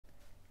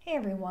Hey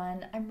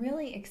everyone, I'm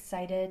really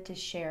excited to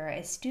share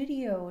a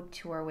studio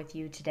tour with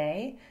you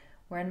today.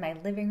 We're in my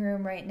living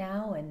room right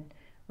now and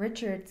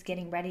Richard's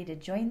getting ready to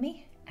join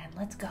me, and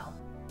let's go.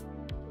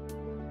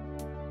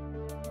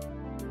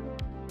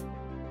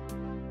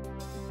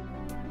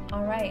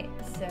 All right,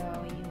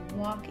 so you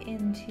walk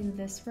into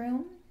this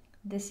room.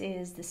 This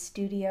is the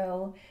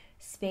studio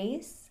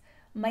space.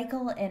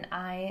 Michael and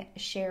I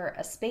share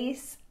a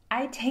space.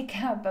 I take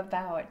up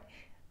about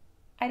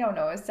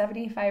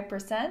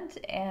 75%,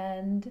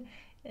 and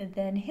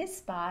then his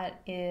spot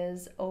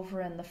is over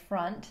in the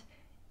front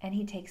and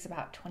he takes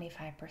about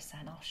 25%.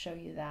 I'll show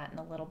you that in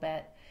a little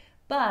bit.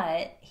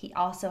 But he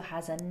also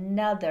has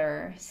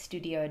another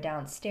studio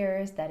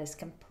downstairs that is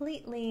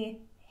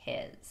completely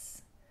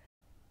his.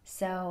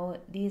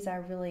 So these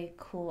are really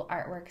cool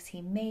artworks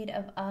he made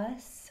of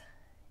us.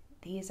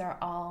 These are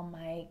all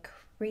my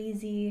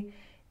crazy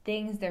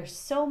things. There's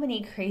so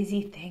many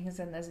crazy things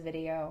in this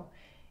video.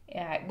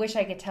 I wish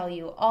I could tell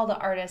you all the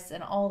artists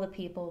and all the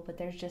people, but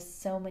there's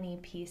just so many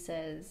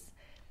pieces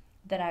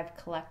that I've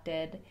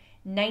collected.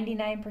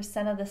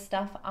 99% of the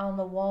stuff on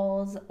the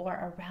walls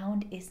or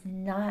around is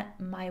not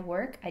my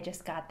work. I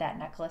just got that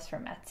necklace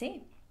from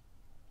Etsy.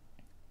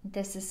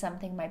 This is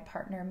something my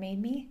partner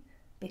made me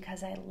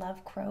because I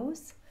love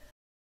crows.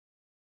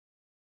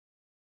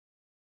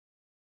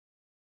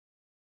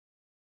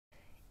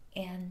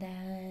 And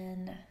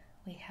then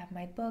we have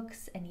my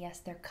books, and yes,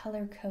 they're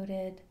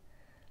color-coded.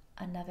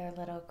 Another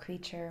little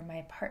creature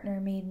my partner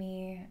made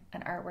me,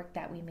 an artwork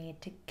that we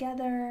made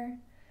together.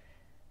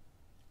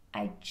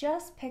 I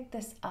just picked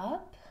this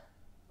up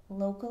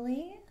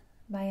locally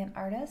by an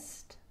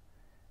artist.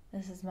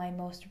 This is my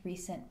most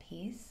recent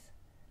piece.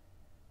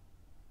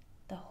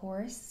 The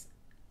horse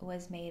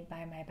was made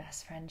by my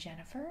best friend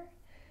Jennifer,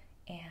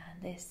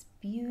 and this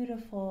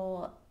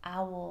beautiful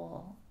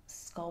owl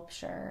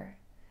sculpture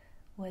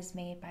was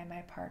made by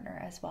my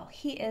partner as well.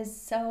 He is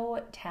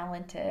so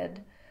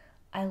talented.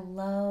 I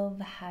love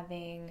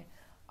having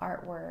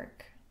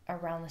artwork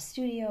around the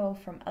studio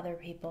from other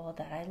people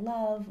that I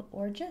love,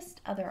 or just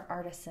other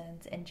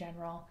artisans in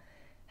general.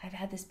 I've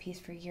had this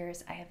piece for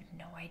years. I have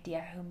no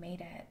idea who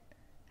made it.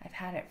 I've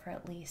had it for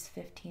at least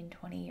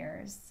 15-20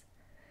 years.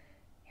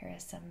 Here are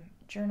some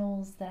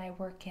journals that I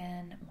work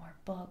in, more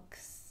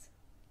books,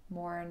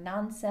 more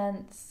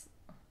nonsense,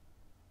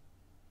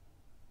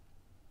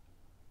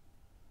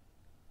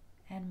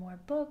 and more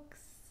books.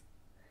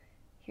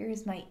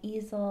 Here's my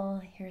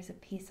easel. Here's a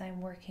piece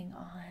I'm working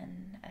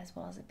on, as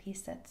well as a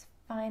piece that's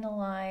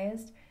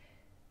finalized.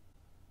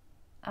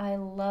 I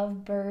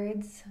love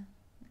birds,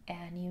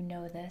 and you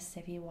know this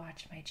if you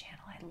watch my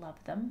channel. I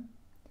love them.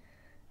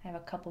 I have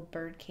a couple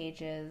bird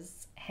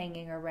cages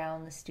hanging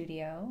around the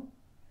studio.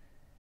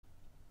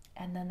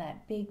 And then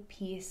that big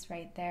piece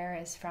right there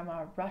is from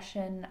a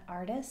Russian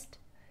artist.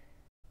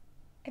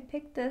 I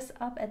picked this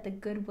up at the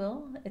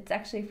Goodwill. It's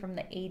actually from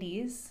the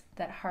 80s,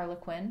 that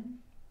Harlequin.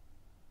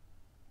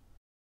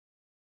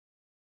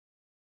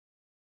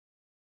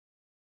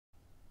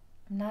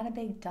 I'm not a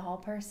big doll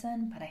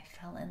person, but I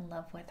fell in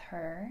love with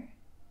her.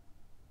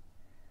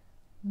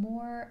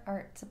 More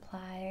art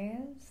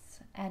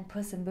supplies and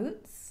Puss in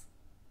Boots.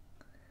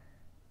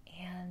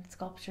 And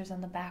sculptures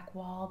on the back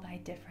wall by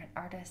different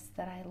artists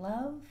that I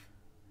love.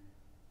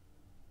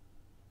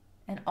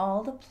 And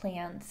all the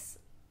plants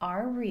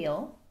are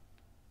real.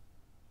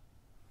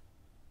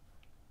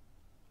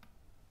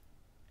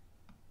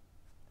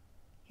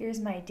 Here's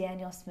my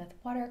Daniel Smith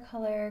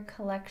Watercolor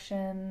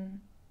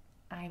collection.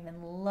 I'm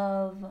in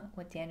love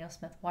with Daniel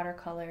Smith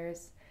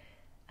watercolors,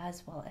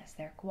 as well as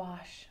their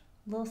gouache.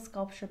 Little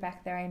sculpture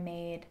back there I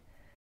made.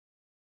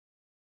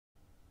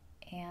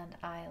 And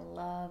I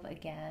love,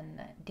 again,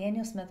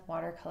 Daniel Smith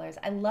watercolors.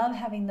 I love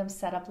having them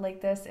set up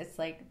like this. It's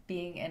like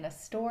being in a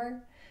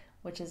store,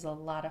 which is a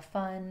lot of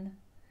fun.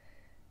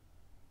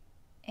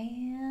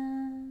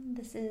 And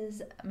this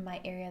is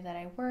my area that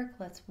I work.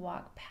 Let's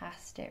walk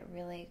past it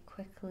really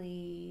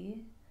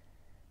quickly.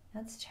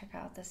 Let's check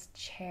out this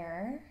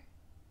chair.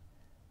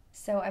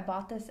 So I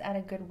bought this at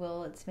a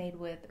Goodwill. It's made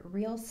with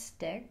real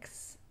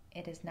sticks.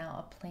 It is now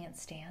a plant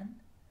stand.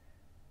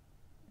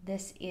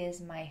 This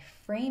is my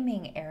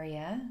framing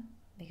area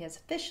because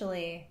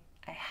officially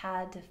I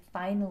had to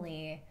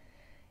finally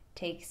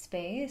take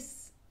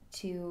space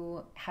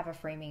to have a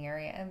framing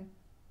area.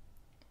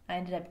 I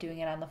ended up doing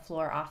it on the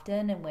floor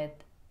often, and with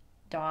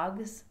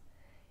dogs,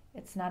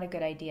 it's not a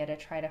good idea to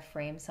try to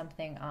frame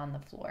something on the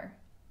floor.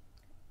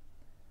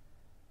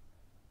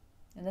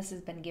 And this has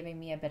been giving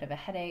me a bit of a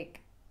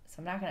headache. So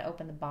I'm not going to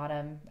open the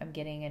bottom. I'm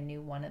getting a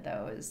new one of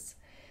those.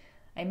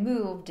 I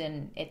moved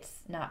and it's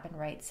not been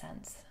right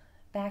since.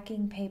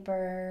 Backing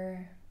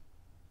paper.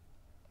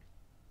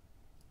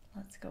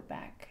 Let's go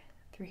back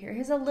through here.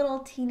 Here's a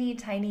little teeny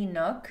tiny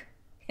nook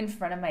in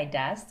front of my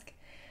desk.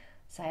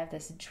 So I have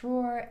this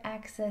drawer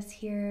access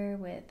here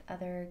with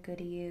other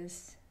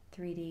goodies,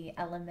 3D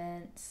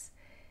elements,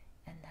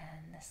 and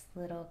then this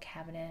little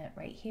cabinet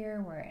right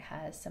here where it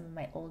has some of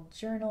my old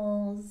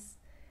journals.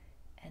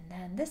 And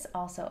then this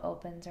also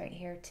opens right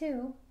here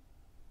too.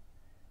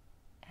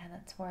 And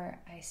that's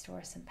where I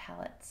store some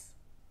palettes.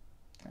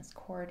 This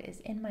cord is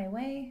in my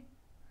way,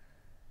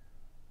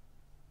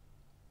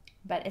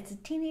 but it's a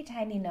teeny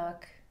tiny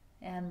nook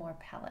and more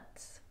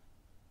palettes.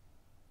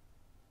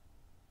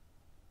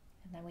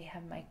 And then we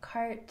have my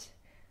cart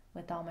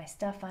with all my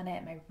stuff on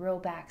it, my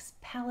Robax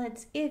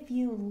palettes. If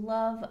you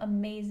love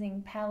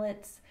amazing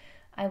palettes,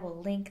 I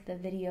will link the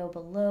video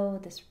below.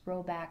 This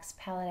Robax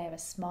palette, I have a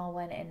small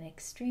one and an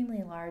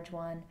extremely large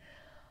one,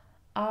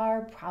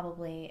 are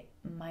probably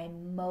my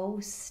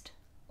most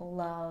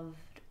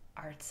loved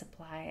art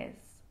supplies.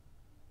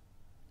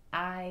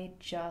 I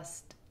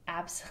just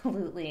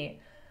absolutely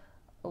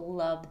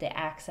love the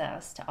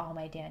access to all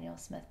my Daniel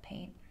Smith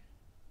paint.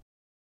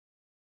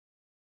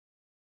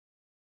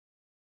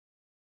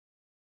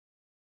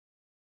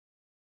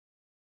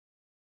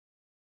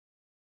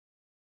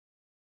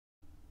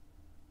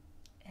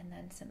 And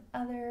then some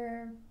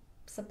other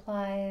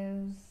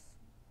supplies.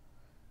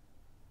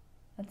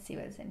 Let's see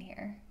what's in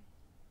here.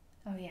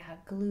 Oh yeah,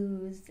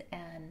 glues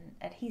and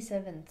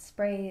adhesive and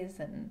sprays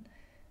and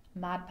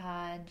Mod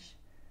Podge,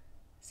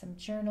 some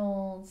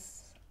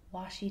journals,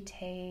 washi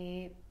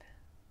tape.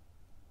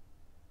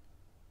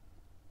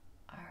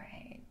 All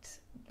right,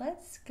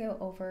 let's go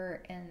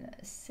over and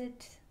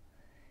sit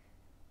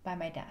by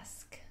my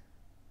desk.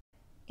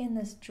 In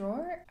this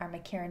drawer are my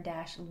Caran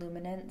Dache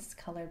Luminance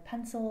colored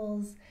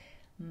pencils.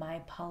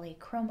 My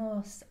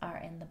Polychromos are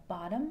in the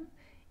bottom,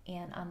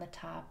 and on the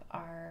top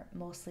are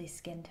mostly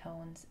skin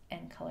tones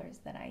and colors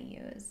that I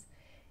use.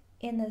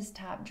 In this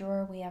top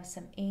drawer, we have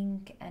some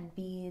ink and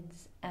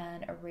beads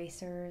and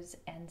erasers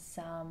and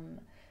some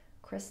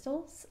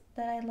crystals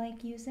that I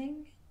like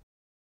using.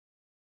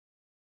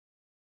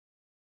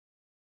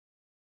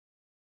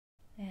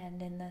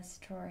 And in this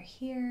drawer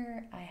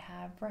here, I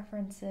have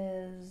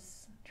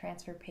references,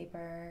 transfer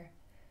paper.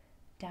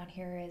 Down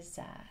here is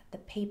the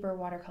paper,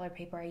 watercolor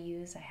paper I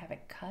use. I have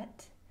it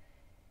cut.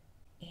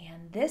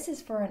 And this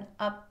is for an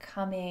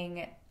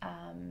upcoming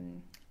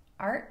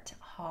art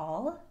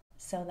haul.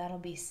 So that'll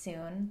be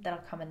soon.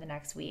 That'll come in the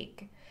next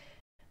week.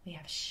 We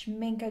have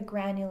Schminke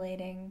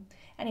granulating.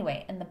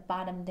 Anyway, in the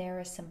bottom there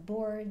is some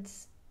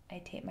boards. I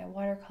tape my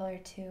watercolor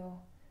to.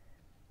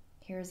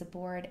 Here's a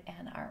board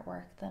and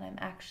artwork that I'm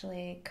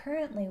actually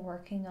currently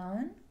working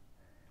on,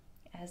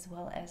 as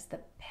well as the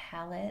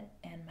palette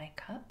and my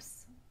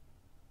cups.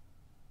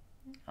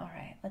 All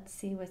right, let's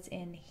see what's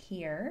in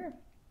here.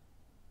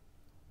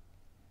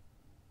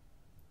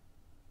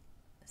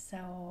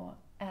 So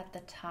at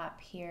the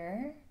top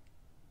here,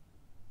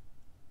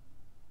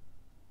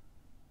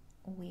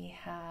 we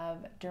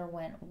have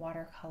Derwent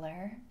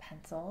watercolor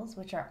pencils,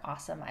 which are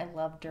awesome. I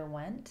love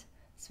Derwent,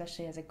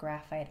 especially as a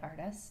graphite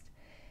artist.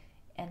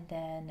 And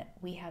then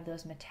we have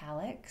those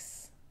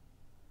metallics.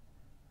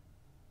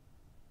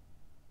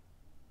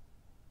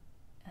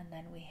 And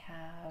then we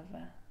have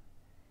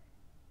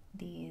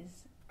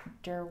these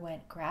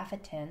Derwent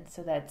graphitins.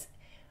 So that's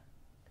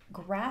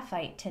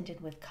graphite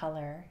tinted with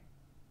color.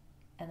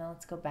 And then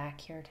let's go back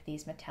here to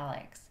these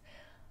metallics.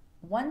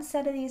 One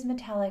set of these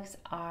metallics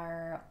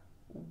are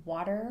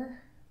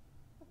water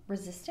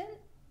resistant,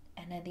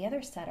 and then the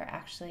other set are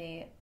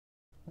actually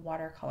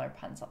watercolor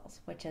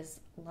pencils, which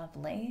is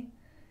lovely.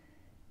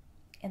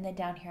 And then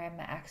down here I have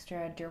my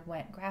extra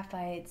Derwent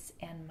graphites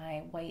and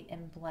my white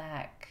and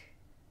black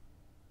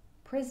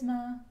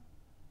Prisma.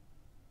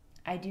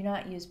 I do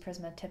not use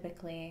Prisma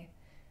typically,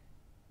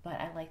 but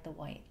I like the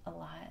white a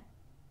lot.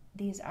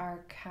 These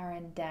are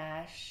Caran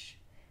Dache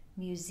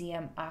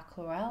Museum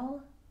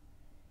Aquarelle,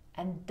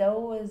 and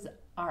those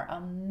are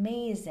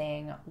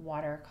amazing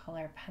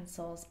watercolor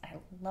pencils. I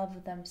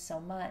love them so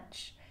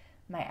much.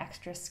 My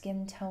extra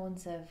skin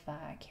tones of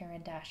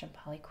Caran Dache and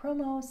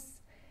Polychromos.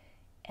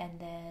 And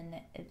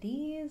then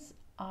these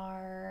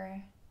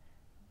are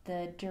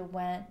the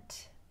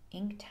Derwent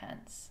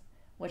Inktense,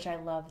 which I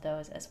love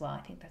those as well.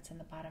 I think that's in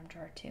the bottom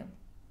drawer too.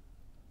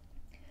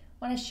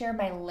 I want to share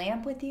my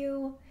lamp with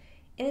you.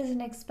 It is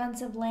an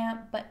expensive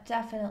lamp, but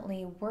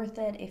definitely worth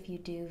it if you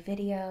do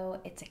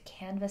video. It's a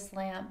canvas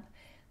lamp.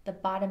 The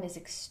bottom is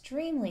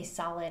extremely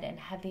solid and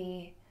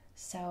heavy,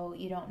 so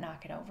you don't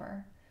knock it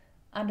over.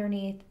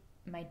 Underneath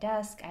my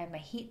desk, I have my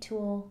heat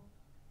tool.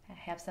 I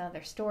have some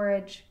other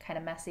storage, kind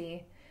of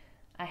messy.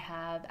 I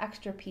have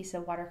extra piece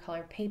of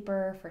watercolor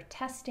paper for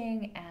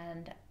testing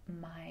and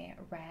my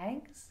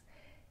rags.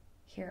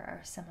 Here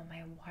are some of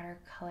my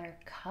watercolor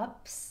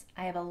cups.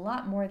 I have a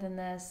lot more than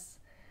this,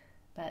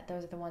 but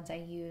those are the ones I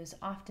use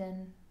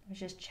often. I was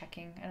just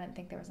checking. I didn't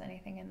think there was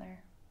anything in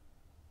there.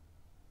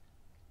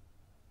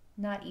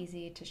 Not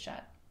easy to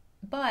shut,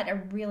 but a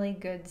really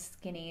good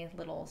skinny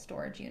little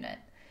storage unit.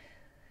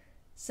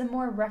 Some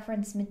more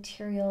reference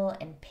material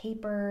and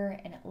paper,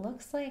 and it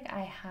looks like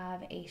I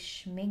have a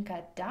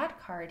Schminke dot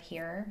card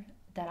here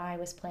that I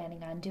was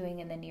planning on doing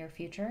in the near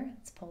future.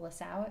 Let's pull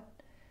this out.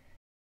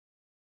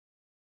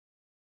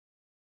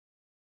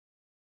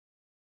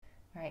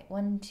 All right,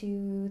 1,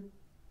 2,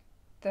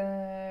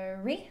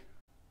 3.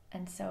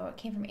 And so it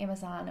came from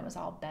Amazon. It was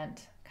all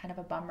bent, kind of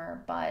a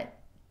bummer, but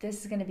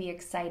this is going to be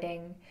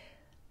exciting.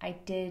 I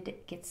did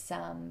get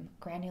some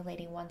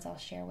granulating ones I'll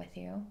share with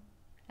you.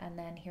 And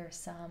then here's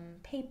some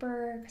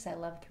paper, because I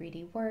love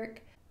 3D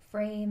work,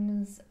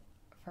 frames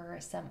for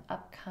some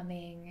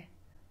upcoming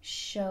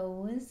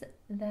shows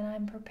that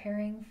I'm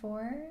preparing for.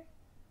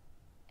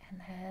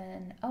 And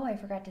then, oh, I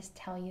forgot to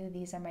tell you,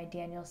 these are my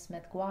Daniel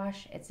Smith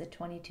gouache. It's the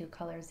 22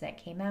 colors that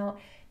came out.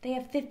 They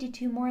have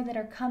 52 more that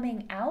are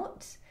coming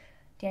out.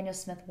 Daniel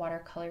Smith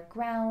Watercolor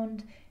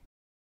ground.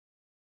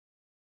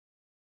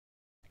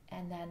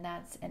 And then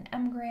that's an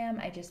M-gram.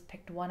 I just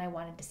picked one I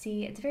wanted to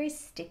see. It's very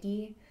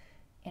sticky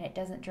and it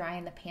doesn't dry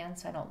in the pan,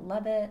 so I don't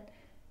love it.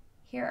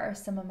 Here are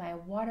some of my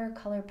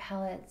watercolor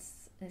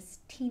palettes. This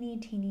teeny,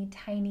 teeny,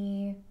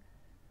 tiny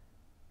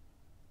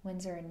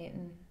Winsor &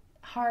 Newton.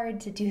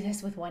 Hard to do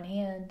this with one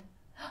hand.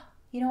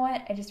 You know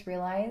what? I just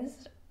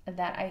realized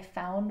that I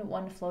found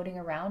one floating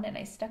around and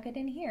I stuck it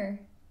in here.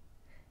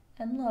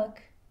 And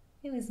look,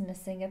 it was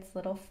missing its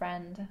little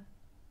friend.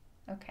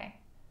 Okay,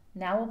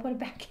 now we'll put it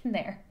back in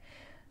there.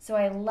 So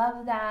I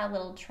love that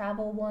little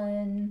travel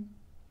one.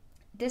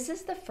 This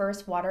is the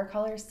first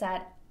watercolor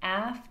set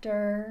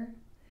after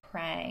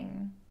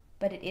Prang,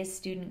 but it is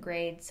student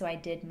grade, so I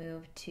did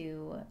move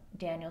to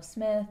Daniel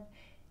Smith,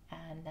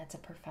 and that's a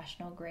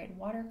professional grade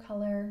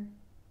watercolor.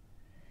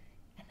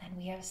 And then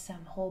we have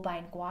some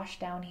Holbein gouache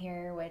down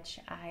here, which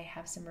I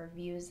have some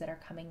reviews that are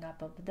coming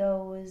up of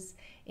those.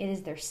 It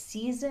is their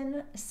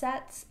season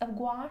sets of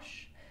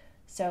gouache.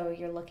 So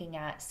you're looking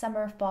at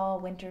summer, fall,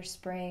 winter,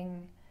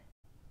 spring.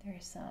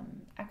 There's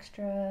some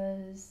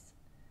extras.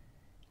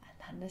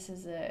 And then this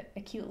is a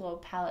cute little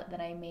palette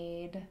that I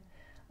made.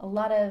 A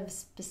lot of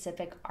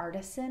specific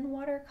artisan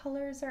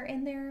watercolors are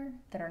in there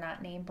that are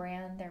not name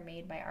brand. They're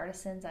made by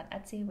artisans on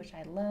Etsy, which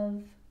I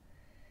love.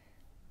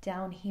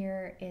 Down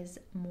here is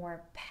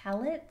more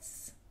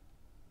palettes.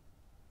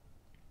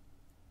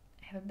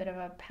 I have a bit of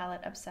a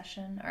palette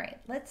obsession. All right,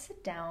 let's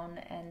sit down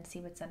and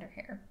see what's under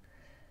here.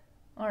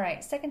 All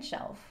right, second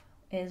shelf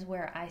is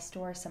where I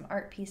store some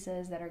art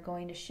pieces that are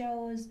going to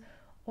shows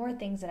or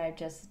things that I've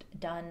just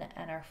done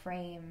and are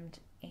framed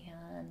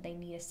and they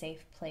need a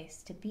safe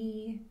place to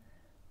be.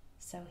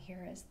 So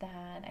here is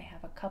that. I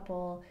have a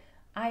couple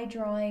eye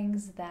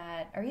drawings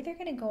that are either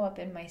going to go up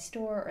in my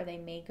store or they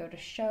may go to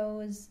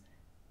shows,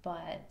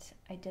 but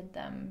I did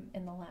them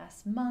in the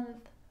last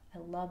month. I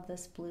love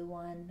this blue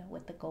one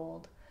with the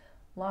gold.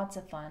 Lots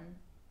of fun.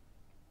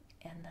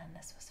 And then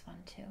this was fun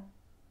too.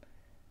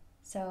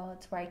 So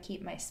it's where I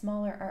keep my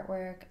smaller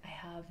artwork. I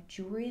have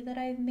jewelry that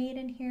I've made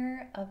in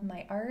here of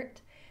my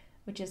art,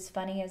 which is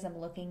funny as I'm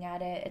looking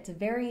at it. It's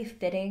very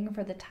fitting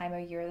for the time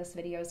of year this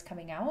video is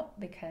coming out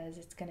because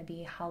it's going to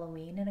be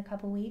Halloween in a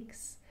couple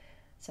weeks.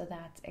 So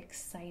that's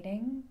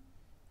exciting.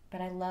 But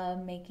I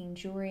love making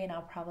jewelry and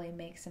I'll probably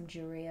make some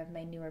jewelry of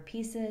my newer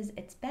pieces.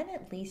 It's been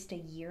at least a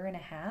year and a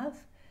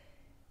half,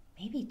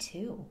 maybe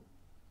 2,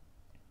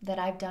 that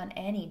I've done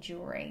any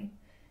jewelry.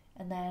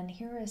 And then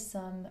here is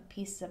some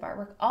pieces of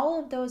artwork. All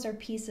of those are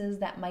pieces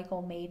that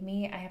Michael made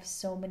me. I have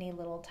so many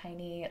little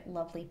tiny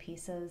lovely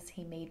pieces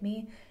he made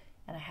me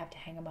and I have to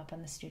hang them up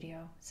in the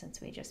studio since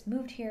we just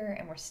moved here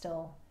and we're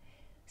still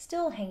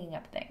hanging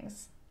up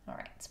things. All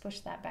right, let's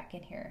push that back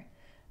in here.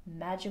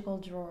 Magical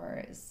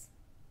drawers.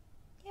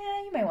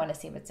 Yeah, you might want to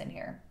see what's in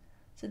here.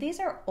 So these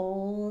are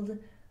old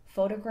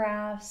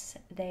photographs.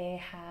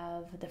 They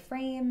have the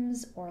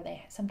frames or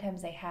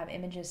sometimes they have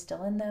images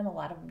still in them. A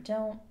lot of them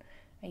don't.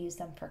 I use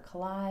them for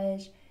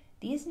collage.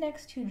 These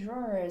next 2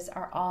 drawers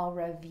are all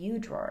review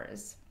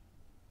drawers.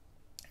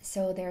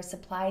 So there are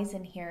supplies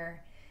in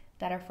here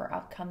that are for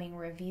upcoming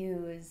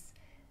reviews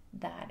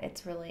that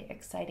it's really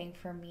exciting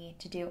for me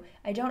to do.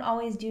 I don't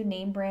always do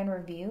name brand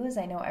reviews.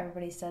 I know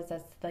everybody says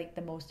that's like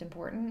the most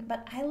important,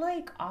 but I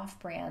like off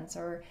brands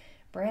or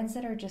brands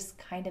that are just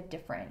kind of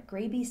different.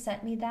 Graby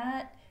sent me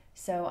that,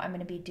 so I'm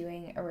going to be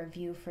doing a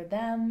review for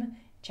them,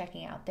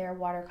 checking out their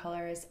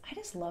watercolors. I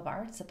just love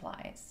art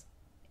supplies.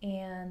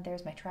 And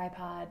there's my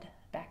tripod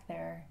back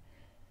there.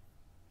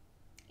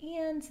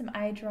 And some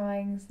eye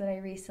drawings that I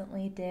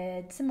recently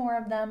did. Some more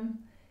of them.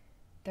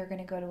 They're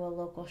going to go to a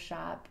local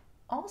shop.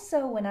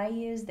 Also, when I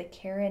use the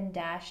Caran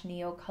Dache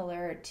Neo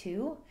Color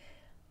 2,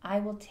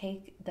 I will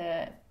take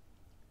the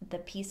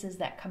pieces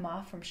that come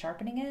off from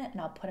sharpening it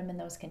and I'll put them in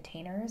those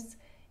containers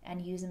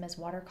and use them as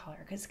watercolor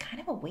because it's kind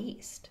of a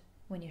waste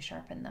when you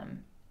sharpen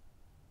them.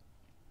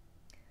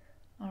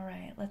 All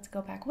right, let's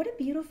go back. What a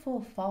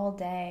beautiful fall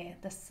day.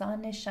 The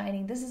sun is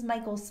shining. This is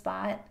Michael's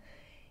spot.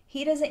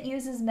 He doesn't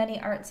use as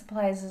many art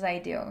supplies as I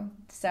do,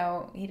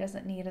 so he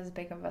doesn't need as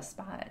big of a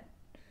spot.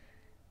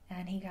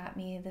 And he got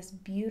me this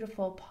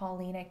beautiful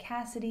Paulina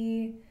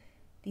Cassidy.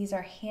 These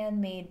are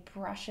handmade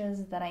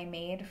brushes that I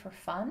made for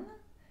fun.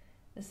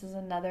 This is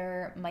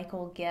another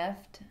Michael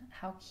gift.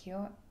 How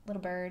cute,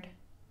 little bird.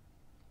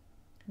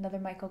 Another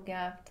Michael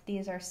gift.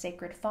 These are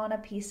Sacred Fauna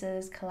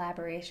pieces,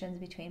 collaborations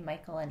between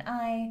Michael and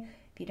I.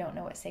 If you don't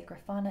know what Sacred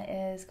Fauna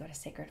is, go to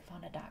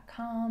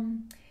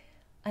sacredfauna.com.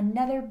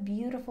 Another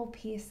beautiful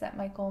piece that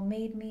Michael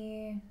made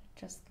me.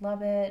 Just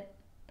love it.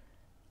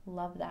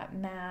 Love that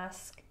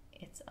mask.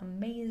 It's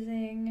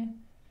amazing.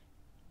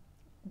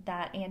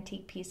 that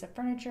antique piece of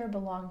furniture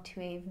belonged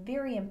to a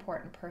very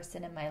important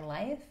person in my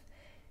life,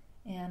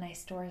 and I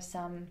store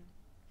some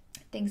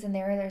things in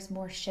there. There's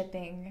more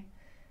shipping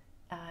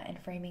and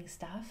framing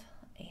stuff,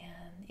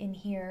 and in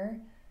here,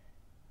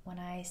 when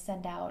I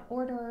send out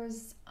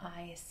orders,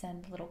 I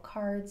send little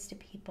cards to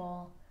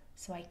people,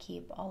 so I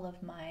keep all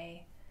of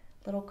my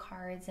little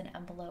cards and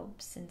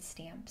envelopes and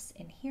stamps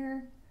in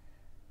here.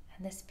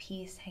 And this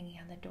piece hanging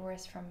on the door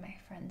is from my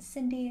friend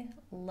Cindy.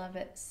 Love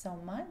it so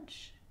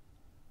much.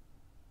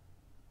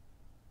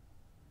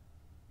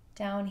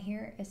 Down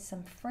here is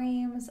some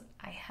frames.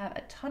 I have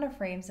a ton of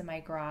frames in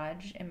my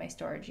garage in my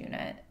storage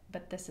unit,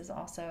 but this is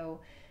also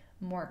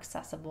more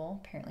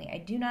accessible. Apparently, I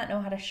do not know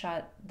how to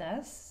shut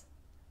this.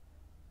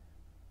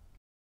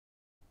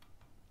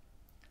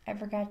 I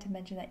forgot to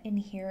mention that in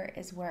here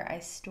is where I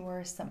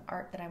store some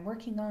art that I'm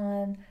working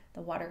on,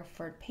 the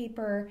Waterford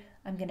paper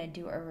I'm going to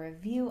do a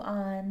review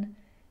on.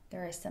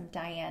 There is some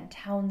Diane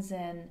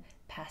Townsend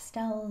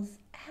pastels,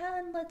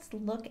 and let's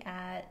look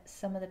at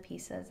some of the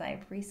pieces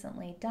I've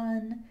recently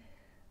done.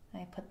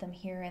 I put them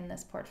here in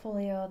this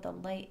portfolio. The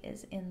light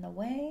is in the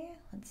way.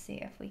 Let's see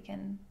if we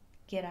can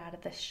get out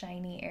of the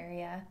shiny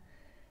area.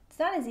 It's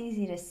not as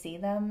easy to see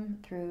them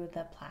through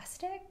the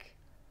plastic,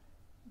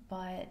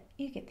 but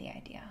you get the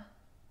idea.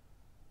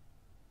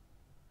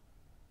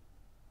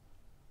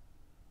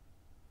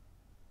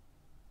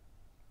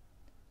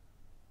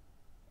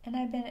 And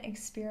I've been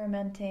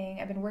experimenting.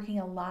 I've been working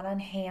a lot on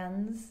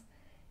hands.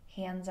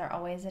 Hands are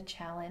always a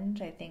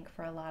challenge, I think,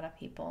 for a lot of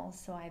people.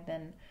 So I've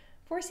been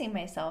forcing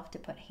myself to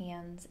put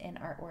hands in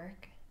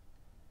artwork.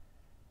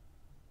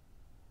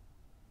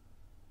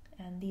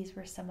 And these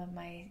were some of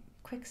my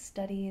quick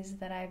studies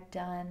that I've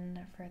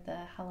done for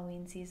the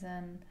Halloween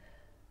season.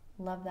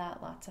 Love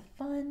that, lots of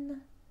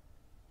fun.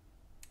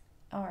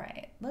 All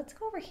right, let's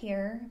go over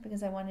here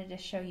because I wanted to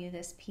show you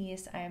this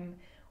piece I'm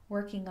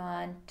working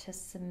on to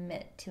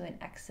submit to an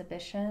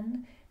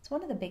exhibition. It's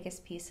one of the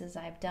biggest pieces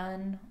I've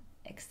done.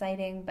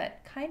 Exciting, but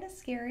kind of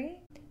scary.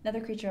 Another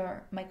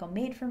creature Michael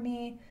made for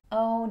me.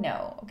 Oh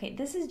no, okay,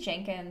 this is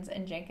Jenkins,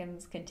 and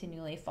Jenkins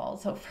continually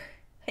falls over.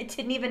 I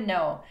didn't even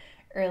know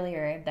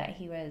earlier that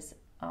he was,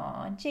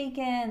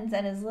 Jenkins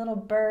and his little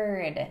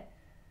bird.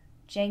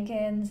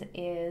 Jenkins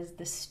is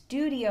the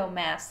studio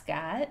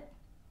mascot,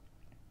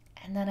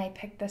 and then I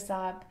picked this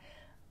up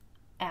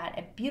at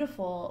a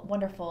beautiful,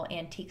 wonderful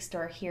antique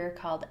store here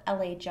called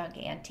LA Junk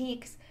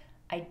Antiques.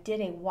 I did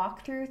a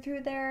walkthrough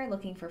through there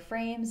looking for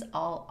frames.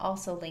 I'll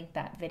also link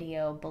that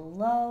video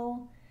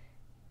below.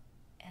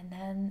 And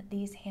then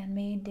these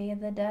handmade Day of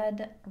the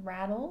Dead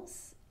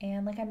rattles.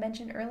 And like I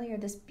mentioned earlier,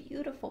 this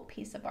beautiful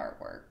piece of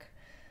artwork.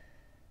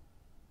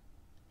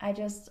 I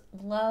just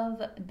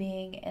love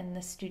being in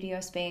the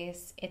studio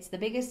space. It's the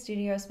biggest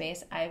studio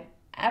space I've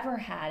ever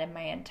had in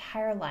my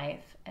entire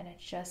life, and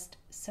it's just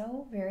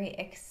so very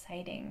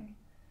exciting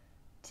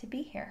to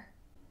be here.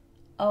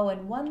 Oh,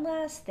 and one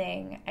last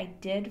thing I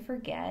did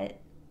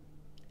forget.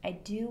 I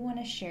do want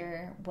to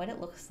share what it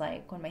looks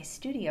like when my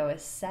studio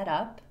is set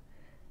up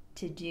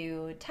to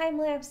do time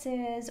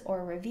lapses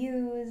or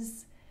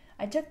reviews.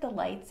 I took the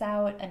lights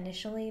out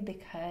initially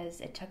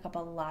because it took up a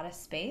lot of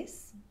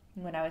space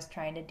when I was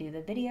trying to do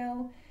the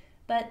video,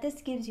 but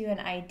this gives you an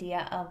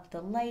idea of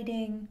the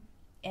lighting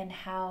and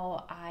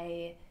how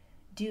I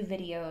do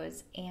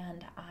videos,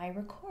 and I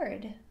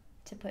record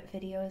to put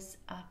videos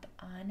up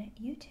on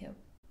YouTube.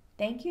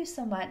 Thank you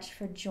so much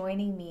for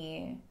joining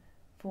me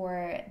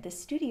for the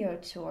studio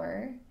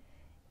tour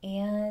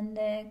and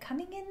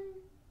coming in,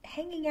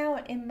 hanging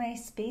out in my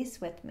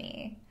space with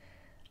me.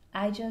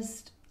 I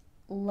just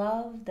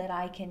love that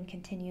I can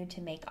continue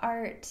to make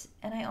art,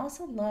 and I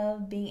also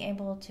love being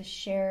able to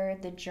share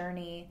the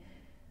journey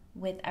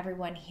with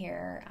everyone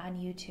here on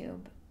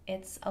YouTube.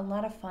 It's a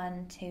lot of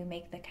fun to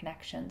make the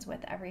connections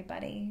with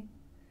everybody.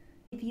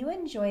 If you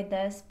enjoyed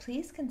this,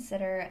 please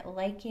consider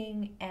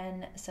liking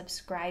and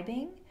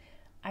subscribing.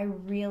 I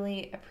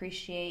really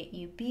appreciate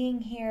you being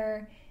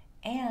here,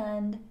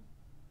 and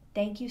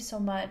thank you so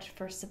much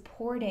for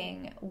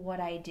supporting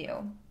what I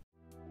do.